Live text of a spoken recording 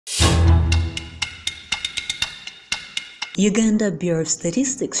Uganda Bureau of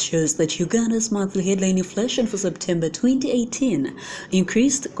Statistics shows that Uganda's monthly headline inflation for September 2018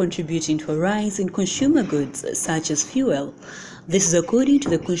 increased, contributing to a rise in consumer goods such as fuel. This is according to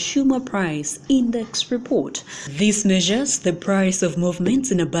the Consumer Price Index report. This measures the price of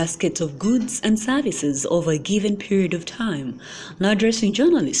movements in a basket of goods and services over a given period of time. Now addressing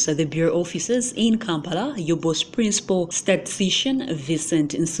journalists at the Bureau offices in Kampala, UBO's principal statistician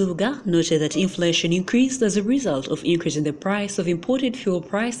Vincent Nsubuga noted that inflation increased as a result of increase in the price of imported fuel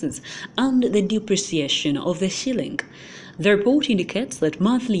prices and the depreciation of the shilling. The report indicates that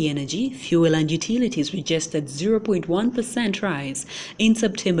monthly energy, fuel and utilities registered 0.1% rise in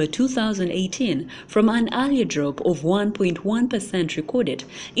September 2018 from an earlier drop of 1.1% recorded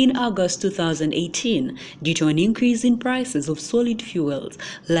in August 2018 due to an increase in prices of solid fuels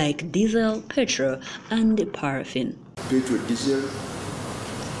like diesel, petrol and paraffin. Petrol, diesel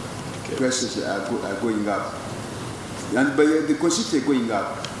prices are going up, and the consistently going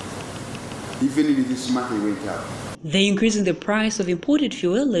up. Even in this month, they went up. The increase in the price of imported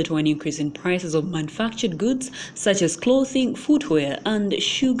fuel led to an increase in prices of manufactured goods such as clothing, footwear, and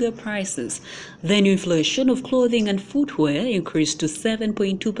sugar prices. The annual inflation of clothing and footwear increased to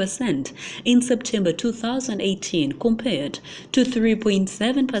 7.2% in September 2018 compared to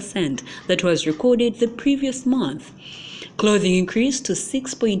 3.7% that was recorded the previous month. Clothing increased to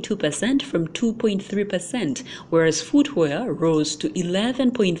 6.2% from 2.3%, whereas footwear rose to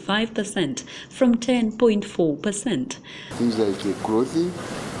 11.5% from 10.4%. Things like clothing,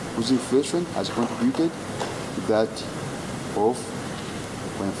 whose inflation has contributed to that of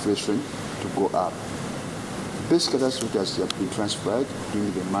inflation to go up. Basically, that's what has been transferred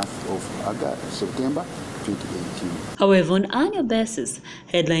during the month of August, September 2018. However, on an annual basis,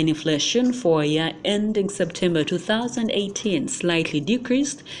 headline inflation for a year ending September 2018 slightly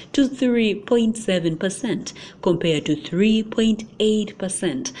decreased to 3.7% compared to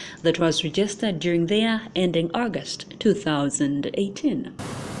 3.8% that was registered during the year ending August 2018.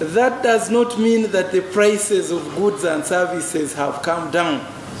 That does not mean that the prices of goods and services have come down.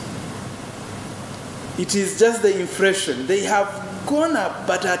 It is just the inflation. They have gone up,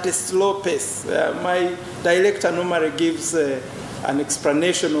 but at a slow pace. My director normally gives an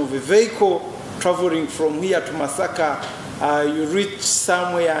explanation of a vehicle traveling from here to Masaka. You reach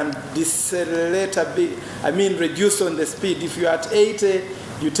somewhere and decelerate a bit, reduce on the speed. If you're at 80,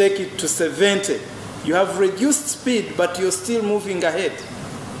 you take it to 70. You have reduced speed, but you're still moving ahead.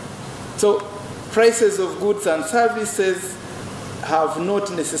 So prices of goods and services have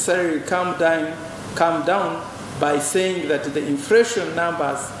not necessarily come down by saying that the inflation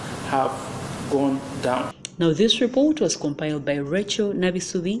numbers have gone down. Now this report was compiled by Rachel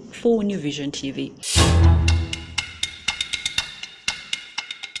Nabisubi for New Vision TV.